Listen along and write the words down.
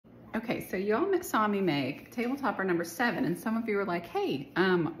Okay, so you all saw me make table topper number 7, and some of you were like, hey,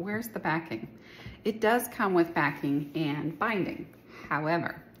 where's the backing? It does come with backing and binding.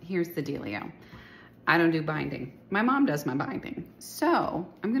 However, here's the dealio. I don't do binding. My mom does my binding. So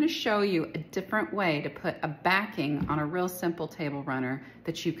I'm gonna show you a different way to put a backing on a real simple table runner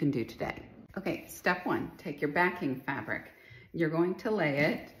that you can do today. Okay, step 1, take your backing fabric. You're going to lay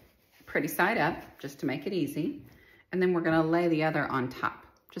it pretty side up, just to make it easy. And then we're gonna lay the other on top.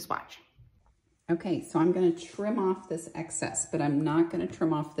 Just watch. Okay, so I'm gonna trim off this excess, but I'm not gonna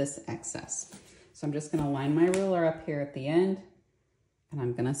trim off this excess. So I'm just gonna line my ruler up here at the end, and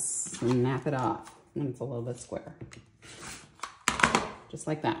I'm gonna snap it off when it's a little bit square. Just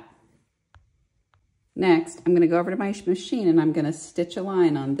like that. Next, I'm gonna go over to my machine and I'm gonna stitch a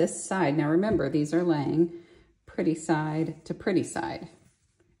line on this side. Now remember, these are laying pretty side to pretty side.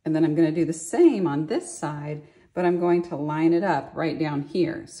 And then I'm gonna do the same on this side, but I'm going to line it up right down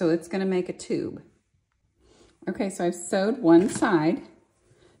here. So it's gonna make a tube. Okay, so I've sewed one side.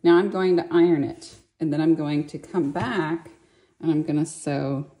 Now I'm going to iron it, and then I'm going to come back and I'm gonna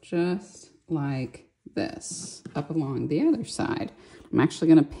sew just like this up along the other side. I'm actually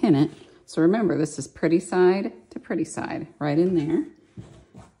gonna pin it. So remember, this is pretty side to pretty side, right in there.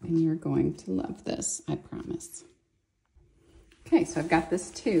 And you're going to love this, I promise. Okay, so I've got this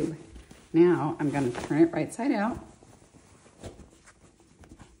tube. Now I'm gonna turn it right side out.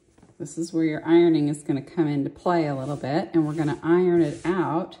 This is where your ironing is gonna come into play a little bit, and we're gonna iron it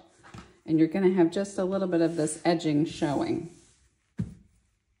out, and you're gonna have just a little bit of this edging showing.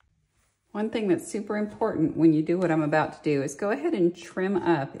 One thing that's super important when you do what I'm about to do is go ahead and trim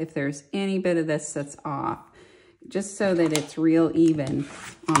up if there's any bit of this that's off, just so that it's real even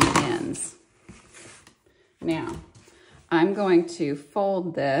on the ends. Now, I'm going to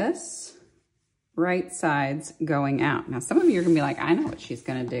fold this right sides going out. Now, some of you are gonna be like, I know what she's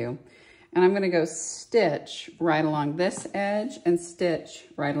gonna do. And I'm gonna go stitch right along this edge and stitch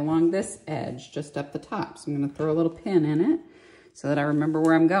right along this edge, just up the top. So I'm gonna throw a little pin in it so that I remember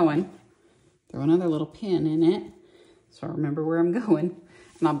where I'm going. Throw another little pin in it so I remember where I'm going,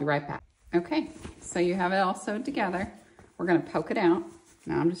 and I'll be right back. Okay, so you have it all sewed together. We're gonna poke it out.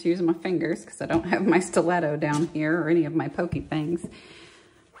 Now I'm just using my fingers because I don't have my stiletto down here or any of my pokey things.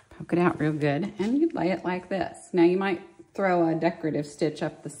 Poke it out real good, and you lay it like this. Now you might throw a decorative stitch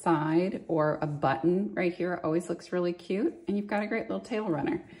up the side or a button right here. It always looks really cute, and you've got a great little table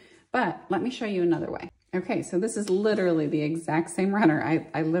runner. But let me show you another way. Okay, so this is literally the exact same runner.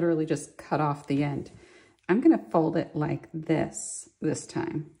 I literally just cut off the end. I'm gonna fold it like this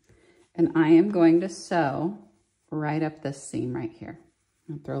time. And I am going to sew right up this seam right here.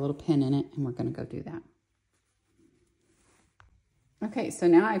 I'll throw a little pin in it, and we're gonna go do that. Okay, so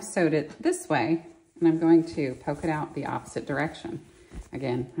now I've sewed it this way, and I'm going to poke it out the opposite direction.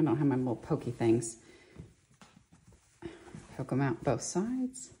 Again, I don't have my little pokey things. Poke them out both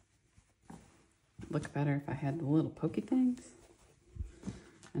sides. Look better if I had the little pokey things.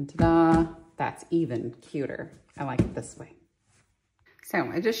 And ta-da, that's even cuter. I like it this way. So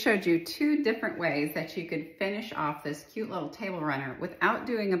I just showed you 2 different ways that you could finish off this cute little table runner without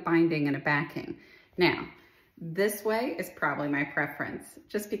doing a binding and a backing. Now, this way is probably my preference,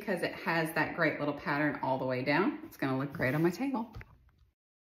 just because it has that great little pattern all the way down. It's gonna look great on my table.